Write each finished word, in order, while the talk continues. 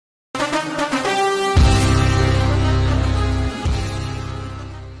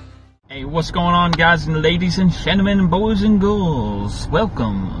what's going on, guys and ladies and gentlemen, boys and girls?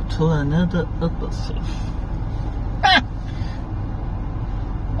 Welcome to another episode.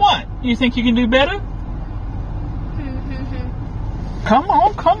 What? You think you can do better? Come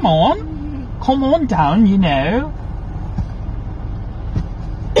on. Come on down, you know.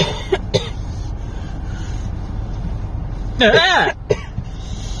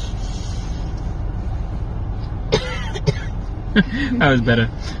 That was better.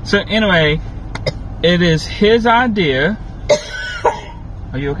 So anyway, it is his idea.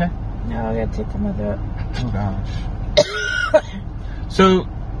 Are you okay? No, I gotta take the mother up. Oh gosh. So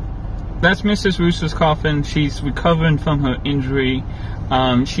that's Mrs. Rooster's coffin. She's recovering from her injury.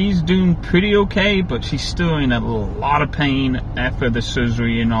 She's doing pretty okay, but she's still in a lot of pain after the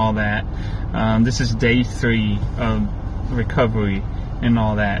surgery and all that. This is day 3 of recovery and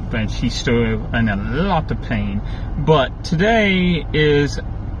all that, but she's still in a lot of pain. But today is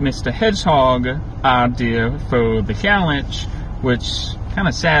Mr. Hedgehog idea for the challenge, which kind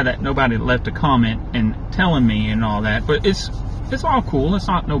of sad that nobody left a comment and telling me and all that, but it's all cool. It's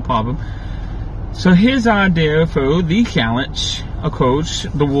not no problem. So his idea for the challenge, of course,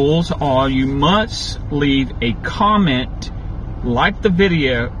 the rules are you must leave a comment, like the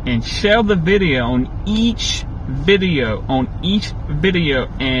video, and share the video on each video,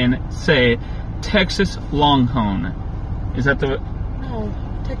 and say Texas Longhorn. Is that the... No,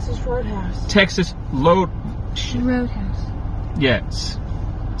 Texas Roadhouse. Texas Roadhouse. Yes.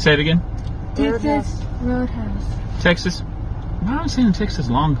 Say it again. Texas Roadhouse. Texas... Why am I saying Texas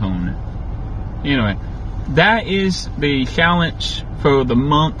Longhorn? Anyway, that is the challenge for the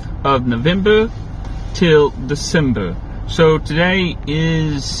month of November till December. So today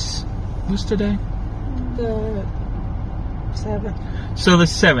is... What's today? The 7th. So the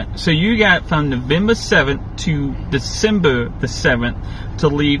 7th. So you got from November 7th to December the 7th to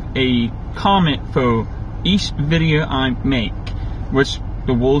leave a comment for each video I make. Which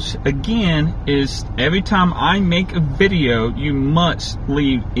the rules again is every time I make a video, you must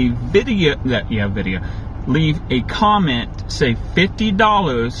leave a leave a comment, say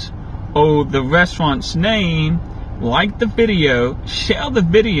 $50 or the restaurant's name, like the video, share the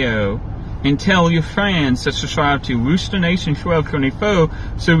video, and tell your friends to subscribe to Rooster Nation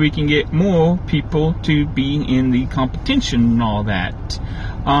 1224 so we can get more people to be in the competition and all that.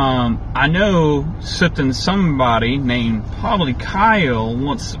 I know somebody named probably Kyle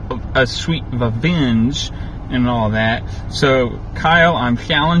wants a sweet revenge and all that. So Kyle, I'm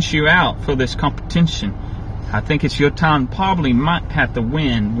challenging you out for this competition. I think it's your time. Probably might have to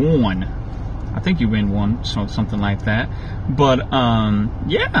win one. I think you win one, so something like that. But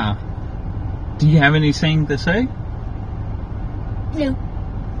yeah. Do you have anything to say? No.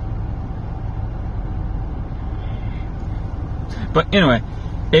 But anyway,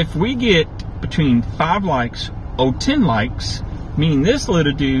 if we get between 5 likes or 10 likes, meaning this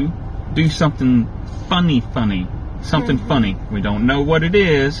little dude do something funny. Something funny. We don't know what it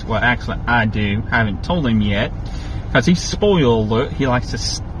is. Well, actually, I do. I haven't told him yet. Because he's spoiled alert. He likes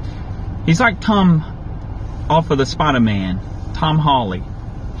to... He's like Tom off of the Spider-Man. Tom Holly.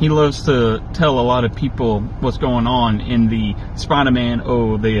 He loves to tell a lot of people what's going on in the Spider-Man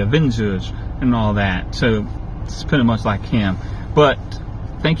or the Avengers and all that. So it's pretty much like him. But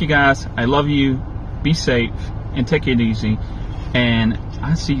thank you guys. I love you. Be safe and take it easy. And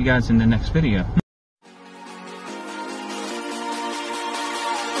I'll see you guys in the next video.